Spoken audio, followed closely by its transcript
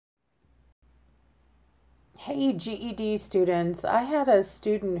Hey GED students, I had a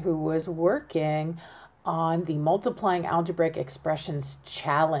student who was working on the multiplying algebraic expressions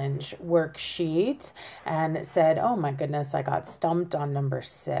challenge worksheet and said, oh my goodness, I got stumped on number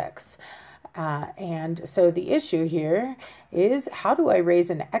 6. And so the issue here is, how do I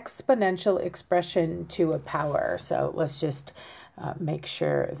raise an exponential expression to a power? So let's just make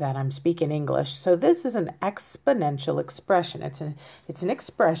sure that I'm speaking English. So this is an exponential expression. It's an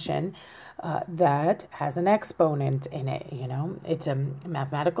expression that has an exponent in it. It's a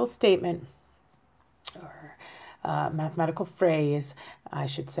mathematical statement or mathematical phrase, I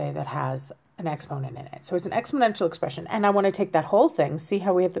should say, that has an exponent in it. So it's an exponential expression, and I want to take that whole thing, see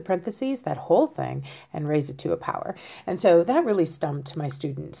how we have the parentheses, that whole thing, and raise it to a power. And so that really stumped my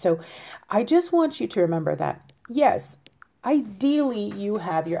student. So I just want you to remember that, yes, ideally, you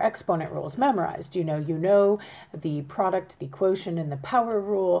have your exponent rules memorized. You know the product, the quotient, and the power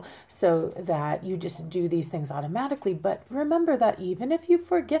rule, so that you just do these things automatically. But remember that even if you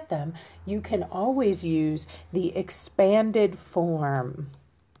forget them, you can always use the expanded form.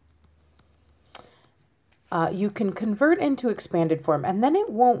 You can convert into expanded form, and then it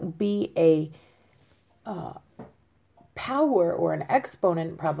won't be a power or an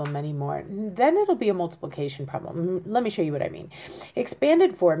exponent problem anymore. Then it'll be a multiplication problem. Let me show you what I mean.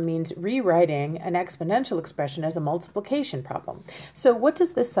 Expanded form means rewriting an exponential expression as a multiplication problem. So what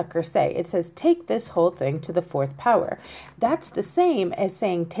does this sucker say? It says take this whole thing to the 4th power. That's the same as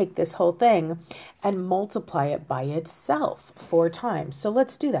saying take this whole thing and multiply it by itself 4 times. So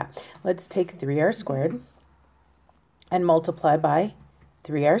let's do that. Let's take 3r squared and multiply by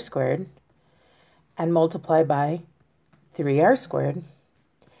 3r squared and multiply by 3r squared,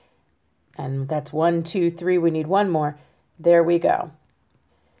 and that's 1, 2, 3. We need one more. There we go.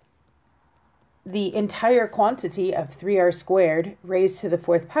 The entire quantity of 3r squared raised to the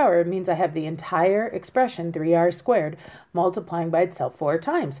 4th power means I have the entire expression 3r squared multiplying by itself 4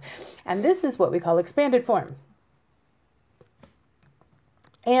 times. And this is what we call expanded form.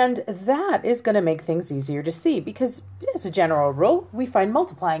 And that is going to make things easier to see, because as a general rule, we find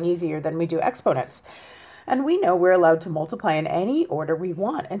multiplying easier than we do exponents. And we know we're allowed to multiply in any order we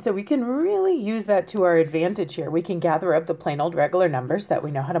want. And so we can really use that to our advantage here. We can gather up the plain old regular numbers that we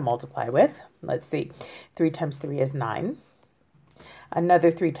know how to multiply with. Let's see. 3 times 3 is 9.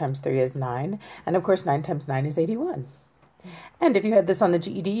 Another 3 times 3 is 9. And of course, 9 times 9 is 81. And if you had this on the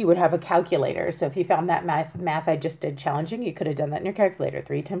GED, you would have a calculator. So if you found that math I just did challenging, you could have done that in your calculator.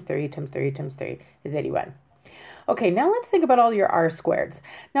 3 times 3 times 3 times 3 is 81. Okay, now let's think about all your r squareds.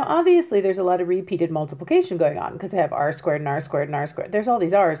 Now, obviously, there's a lot of repeated multiplication going on because I have r squared and r squared and r squared. There's all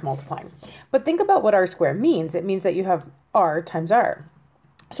these r's multiplying. But think about what r squared means. It means that you have r times r.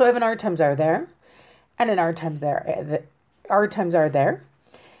 So I have an r times r there, and an r times there, r times r there,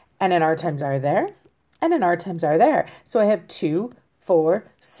 and an r times r there, and an r times r there. So I have 2,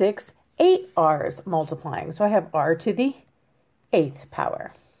 4, 6, 8 r's multiplying. So I have r to the 8th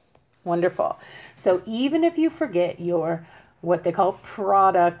power. Wonderful. So even if you forget your what they call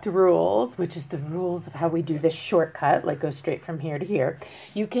product rules, which is the rules of how we do this shortcut, like go straight from here to here,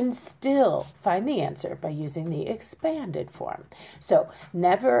 you can still find the answer by using the expanded form. So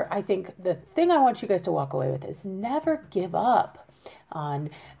never, I think the thing I want you guys to walk away with is never give up on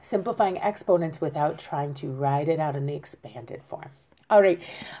simplifying exponents without trying to write it out in the expanded form. All right,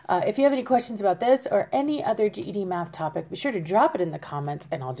 if you have any questions about this or any other GED math topic, be sure to drop it in the comments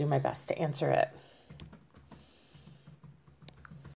and I'll do my best to answer it.